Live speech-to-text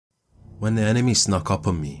When the enemy snuck up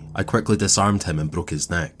on me, I quickly disarmed him and broke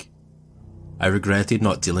his neck. I regretted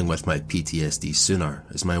not dealing with my PTSD sooner,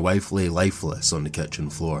 as my wife lay lifeless on the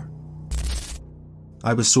kitchen floor.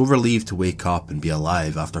 I was so relieved to wake up and be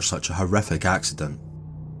alive after such a horrific accident,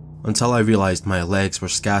 until I realised my legs were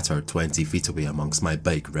scattered 20 feet away amongst my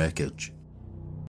bike wreckage.